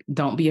 Like,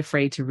 don't be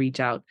afraid to reach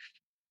out.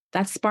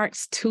 That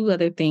sparks two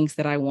other things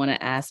that I want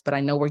to ask, but I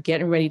know we're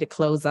getting ready to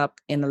close up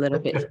in a little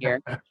bit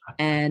here.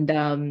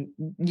 And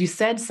you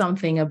said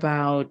something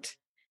about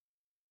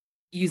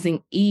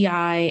using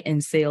EI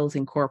and sales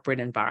in corporate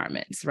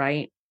environments,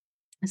 right?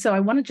 So I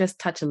want to just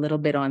touch a little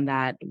bit on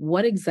that.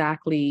 What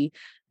exactly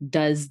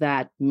does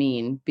that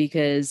mean?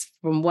 Because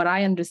from what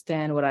I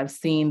understand, what I've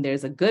seen,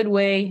 there's a good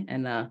way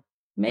and a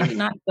maybe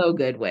not so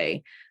good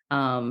way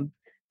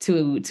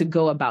to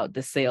go about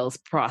the sales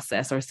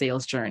process or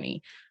sales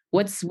journey.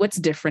 What's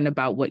different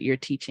about what you're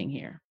teaching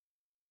here?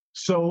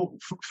 So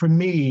for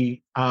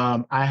me,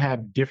 I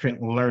have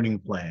different learning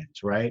plans,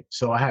 right?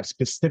 So I have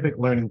specific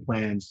learning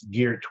plans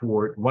geared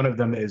toward, one of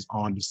them is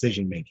on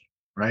decision making,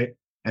 right?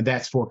 And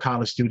that's for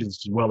college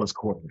students as well as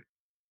corporate.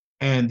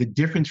 And the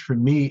difference for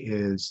me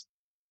is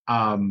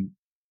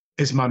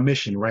my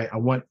mission, right? I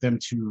want them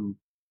to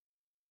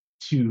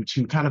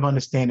kind of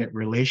understand it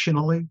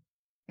relationally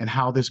and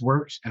how this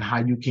works and how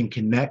you can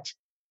connect.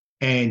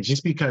 And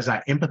just because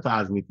I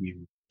empathize with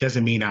you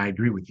doesn't mean I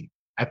agree with you.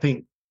 I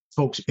think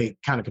folks, they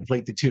kind of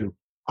conflate the two.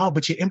 Oh,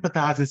 but you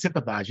empathize and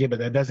sympathize. Yeah, but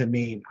that doesn't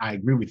mean I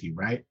agree with you,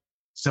 right?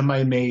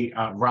 Somebody may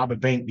rob a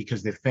bank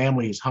because their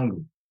family is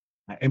hungry.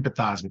 I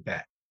empathize with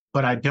that,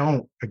 but I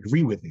don't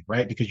agree with it,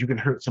 right? Because you can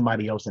hurt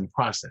somebody else in the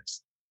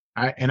process.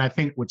 All right. And I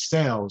think with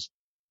sales,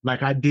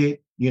 like I did,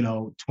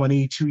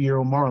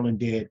 22-year-old Marlon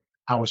did,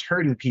 I was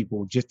hurting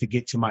people just to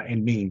get to my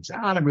end means.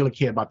 I don't really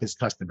care about this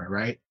customer,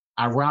 right?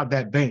 I robbed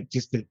that bank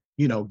just to,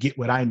 get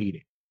what I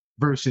needed.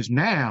 Versus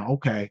now,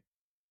 okay,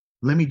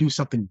 let me do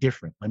something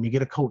different. Let me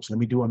get a coach. Let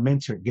me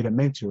get a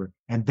mentor.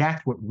 And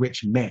that's what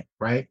Rich meant,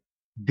 right?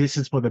 This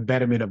is for the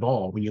betterment of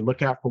all. When you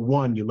look out for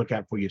one, you look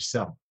out for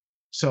yourself.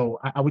 So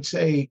I would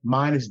say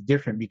mine is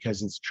different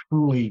because it's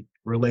truly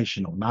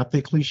relational, not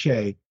the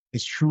cliche.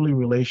 It's truly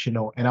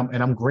relational. And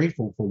I'm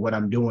grateful for what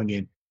I'm doing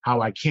and how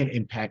I can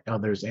impact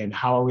others and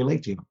how I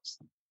relate to others.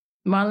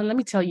 Marlon, let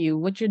me tell you,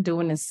 what you're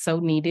doing is so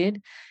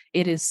needed.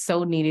 It is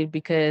so needed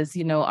because,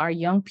 our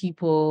young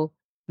people,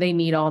 they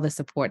need all the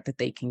support that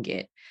they can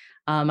get.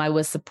 I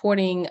was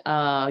supporting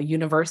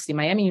university,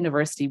 Miami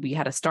University. We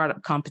had a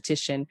startup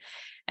competition.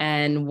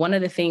 And one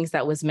of the things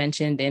that was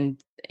mentioned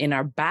in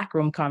our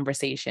backroom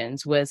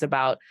conversations was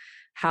about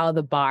how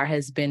the bar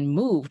has been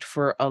moved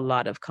for a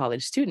lot of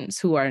college students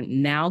who are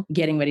now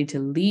getting ready to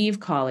leave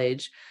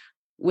college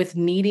with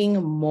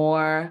needing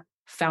more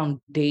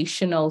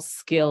foundational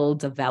skill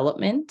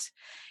development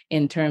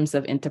in terms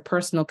of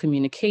interpersonal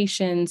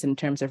communications, in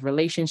terms of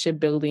relationship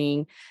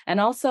building. And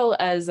also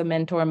as a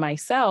mentor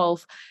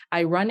myself,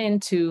 I run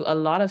into a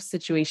lot of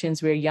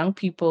situations where young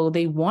people,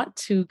 they want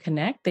to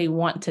connect, they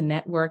want to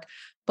network,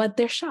 but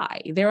they're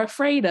shy. They're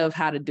afraid of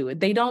how to do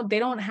it. They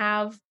don't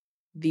have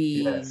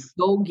the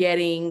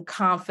go-getting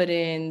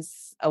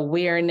confidence,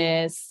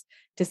 awareness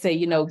to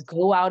say,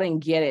 go out and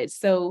get it.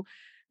 So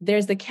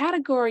there's the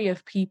category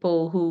of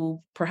people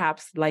who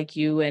perhaps like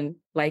you and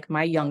like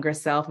my younger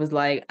self was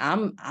like,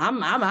 I'm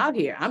out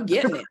here, I'm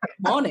getting it,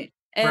 I'm on it.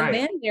 And right.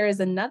 Then there is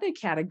another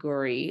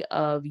category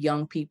of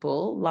young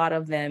people, a lot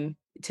of them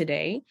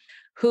today,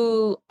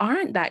 who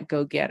aren't that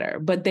go-getter,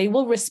 but they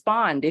will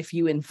respond if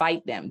you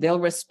invite them. They'll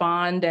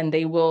respond and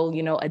they will,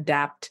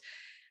 adapt.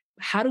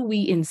 How do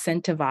we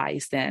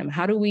incentivize them?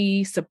 How do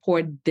we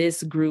support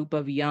this group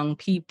of young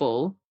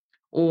people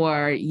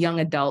or young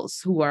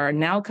adults who are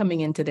now coming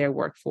into their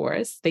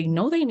workforce? They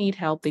know they need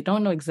help. They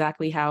don't know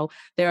exactly how.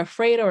 They're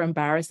afraid or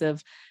embarrassed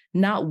of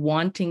not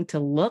wanting to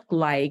look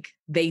like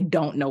they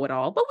don't know it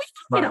all. But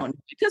we don't,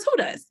 because who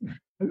does?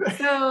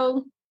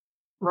 So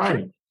How do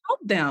Right. we help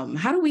them?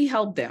 How do we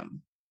help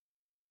them?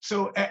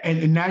 So,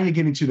 and now you're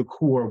getting to the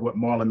core of what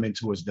Marlon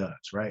Mentors does,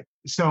 right?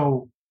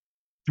 So,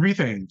 three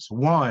things.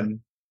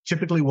 One,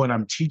 typically when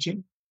I'm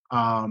teaching,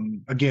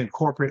 again,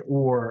 corporate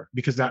or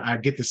because I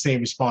get the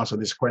same response on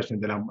this question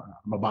that I'm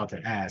about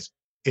to ask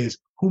is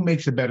who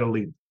makes a better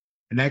leader,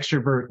 an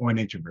extrovert or an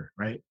introvert,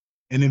 right?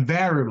 And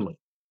invariably,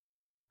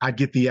 I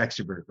get the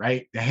extrovert,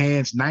 right? The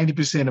hands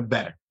 90% are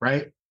better,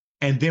 right?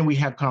 And then we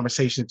have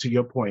conversations to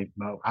your point,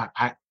 Mo.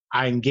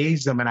 I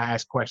engage them and I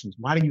ask questions.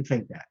 Why do you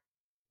think that?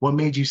 What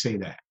made you say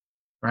that?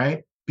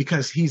 Right?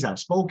 Because he's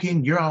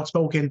outspoken, you're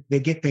outspoken, they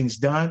get things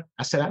done.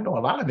 I said, I know a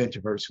lot of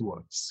introverts who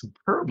are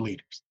superb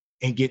leaders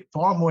and get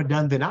far more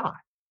done than I,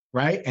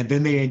 right? And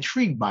then they're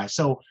intrigued by it.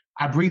 So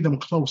I bring them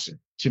closer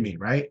to me,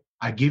 right?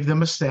 I give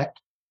them a set.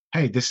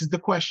 Hey, this is the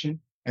question.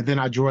 And then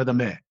I draw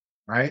them in,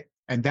 right?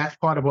 And that's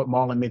part of what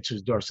Marlon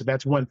Mentors does. So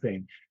that's one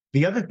thing.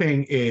 The other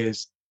thing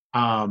is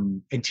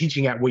in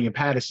teaching at William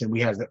Patterson,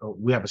 we have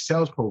a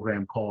sales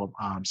program called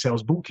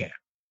Sales Bootcamp.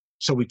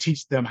 So we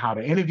teach them how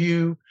to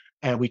interview,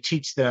 and we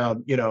teach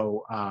them,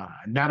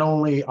 not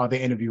only are they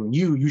interviewing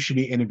you, you should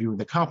be interviewing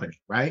the company,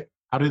 right?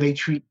 How do they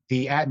treat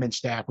the admin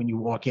staff when you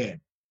walk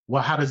in?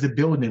 Well, how does the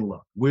building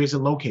look? Where is it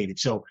located?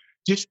 So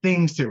just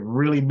things to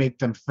really make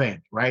them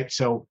think, right?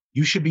 So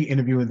you should be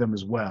interviewing them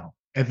as well.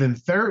 And then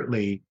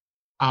thirdly,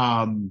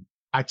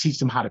 I teach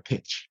them how to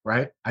pitch,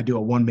 right? I do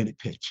a 1-minute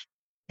pitch.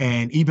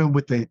 And even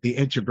with the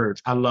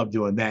introverts, I love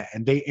doing that.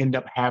 And they end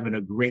up having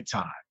a great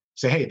time.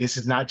 Say, hey, this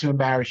is not to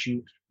embarrass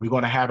you. We're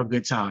going to have a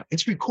good time.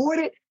 It's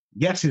recorded.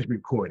 Yes, it's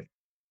recorded.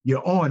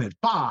 You're on in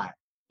 5,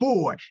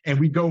 4, and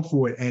we go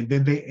for it. And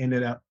then they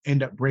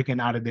end up breaking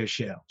out of their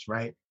shells,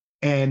 right?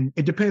 And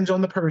it depends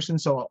on the person.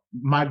 So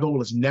my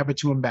goal is never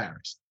to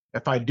embarrass.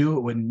 If I do,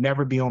 it would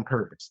never be on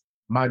purpose.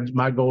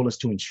 My goal is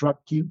to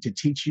instruct you, to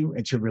teach you,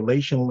 and to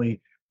relationally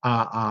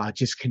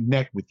just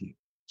connect with you.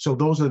 So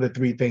those are the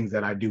three things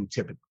that I do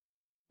typically.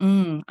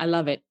 I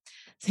love it.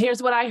 So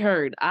here's what I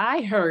heard.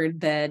 I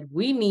heard that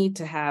we need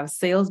to have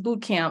sales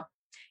boot camp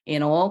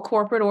in all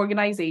corporate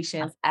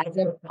organizations as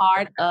a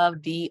part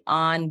of the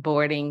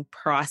onboarding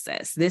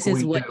process. This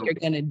is what you're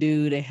going to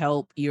do to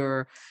help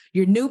your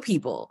new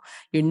people,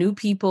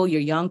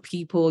 your young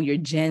people, your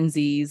Gen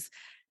Zs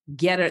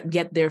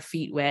get their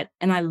feet wet.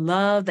 And I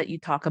love that you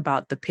talk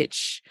about the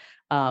pitch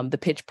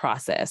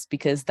process,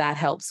 because that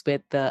helps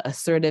with the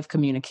assertive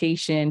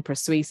communication,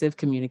 persuasive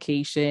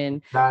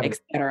communication,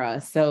 etc.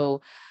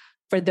 So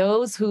for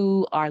those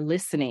who are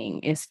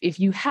listening, if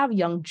you have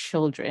young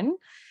children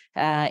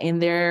in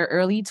their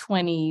early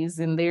 20s,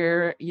 in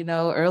their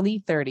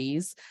early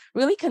 30s,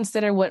 really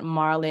consider what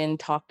Marlon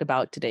talked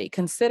about today.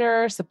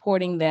 Consider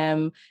supporting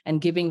them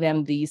and giving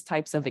them these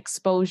types of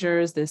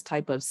exposures, this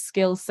type of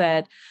skill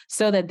set,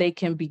 so that they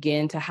can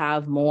begin to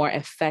have more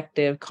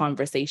effective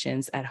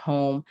conversations at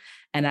home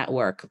and at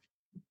work.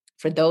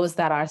 For those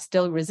that are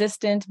still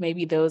resistant,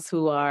 maybe those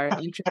who are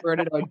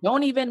introverted or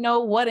don't even know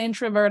what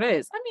introvert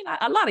is. I mean,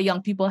 a lot of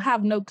young people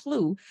have no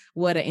clue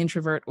what an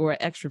introvert or an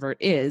extrovert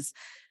is.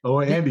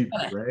 Or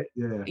ambivert, right?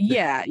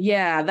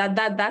 Yeah.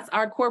 That's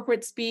our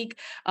corporate speak.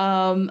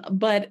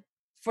 But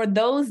for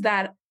those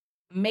that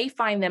may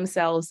find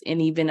themselves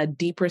in even a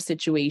deeper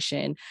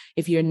situation,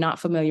 if you're not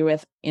familiar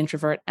with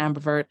introvert,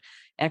 ambivert,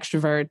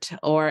 extrovert,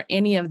 or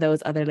any of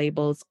those other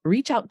labels,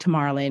 reach out to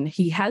Marlon.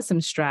 He has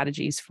some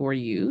strategies for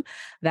you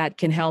that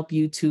can help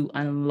you to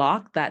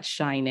unlock that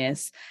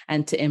shyness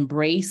and to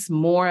embrace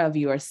more of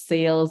your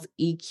sales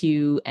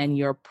EQ and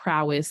your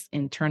prowess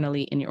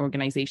internally in your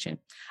organization.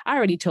 I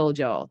already told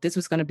y'all this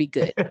was going to be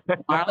good.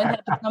 Marlon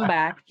had to come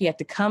back. He had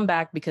to come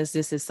back because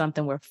this is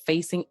something we're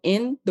facing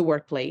in the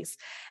workplace.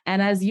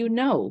 And as you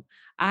know,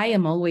 I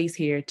am always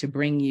here to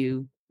bring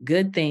you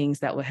good things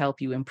that will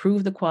help you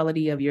improve the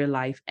quality of your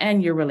life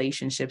and your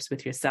relationships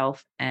with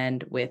yourself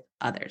and with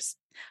others.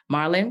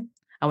 Marlon,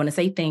 I want to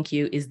say thank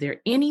you. Is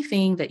there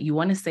anything that you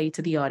want to say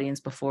to the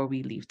audience before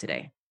we leave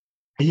today?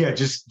 Yeah,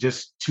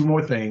 just 2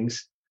 more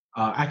things,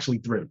 actually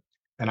 3.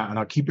 And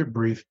I'll keep it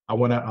brief. I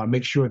want to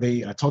make sure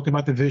I talked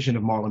about the vision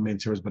of Marlon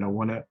Mentors, but I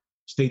want to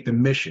state the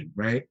mission,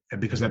 right?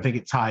 Because I think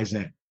it ties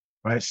in,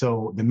 right?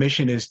 So the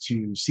mission is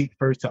to seek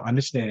first to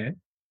understand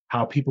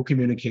how people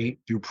communicate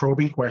through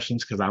probing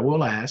questions, because I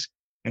will ask,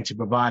 and to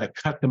provide a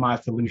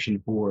customized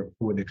solution for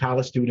the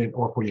college student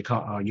or for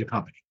your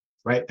company,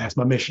 right? That's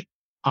my mission.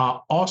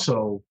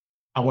 Also,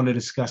 I want to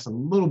discuss a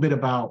little bit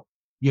about,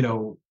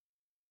 again,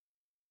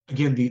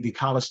 the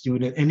college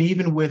student, and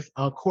even with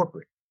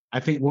corporate. I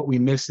think what we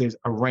miss is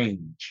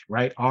arrange,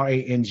 right?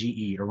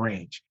 RANGE,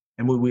 arrange.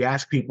 And when we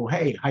ask people,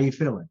 hey, how you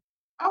feeling?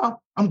 Oh,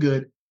 I'm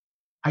good.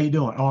 How you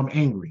doing? Oh, I'm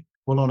angry.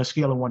 Well, on a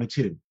scale of 1 to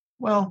 2.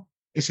 Well,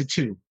 it's a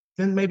 2.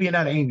 Then maybe you're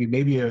not angry.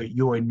 Maybe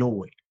you're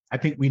annoyed. I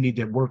think we need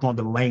to work on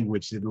the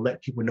language to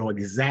let people know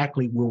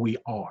exactly where we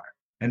are.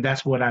 And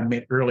that's what I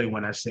meant earlier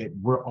when I said,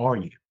 where are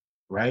you,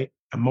 right?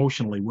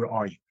 Emotionally, where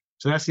are you?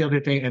 So that's the other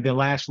thing. And then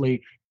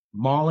lastly,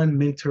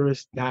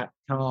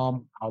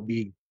 marlonmentors.com. I'll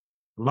be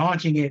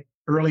launching it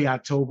early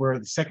October,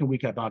 the second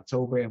week of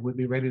October, and we'll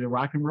be ready to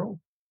rock and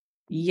roll.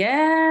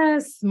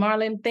 Yes,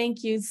 Marlon,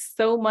 thank you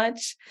so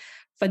much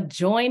for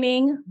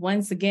joining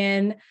once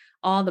again,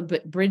 all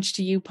the Bridge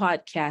to You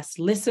podcast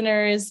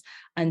listeners.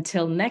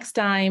 Until next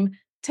time,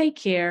 take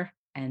care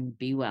and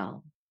be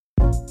well.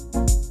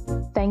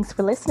 Thanks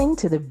for listening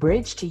to the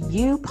Bridge to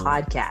You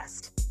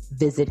podcast.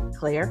 Visit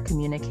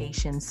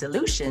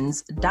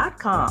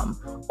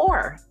clairecommunicationsolutions.com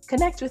or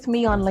connect with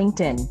me on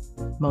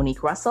LinkedIn,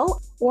 Monique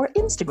Russell, or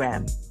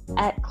Instagram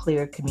at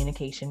Clear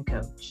Communication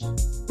Coach.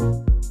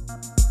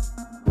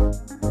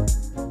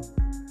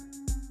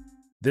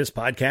 This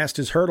podcast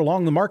is heard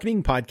along the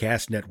Marketing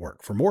Podcast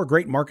Network. For more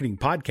great marketing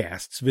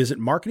podcasts, visit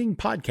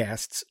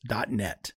marketingpodcasts.net.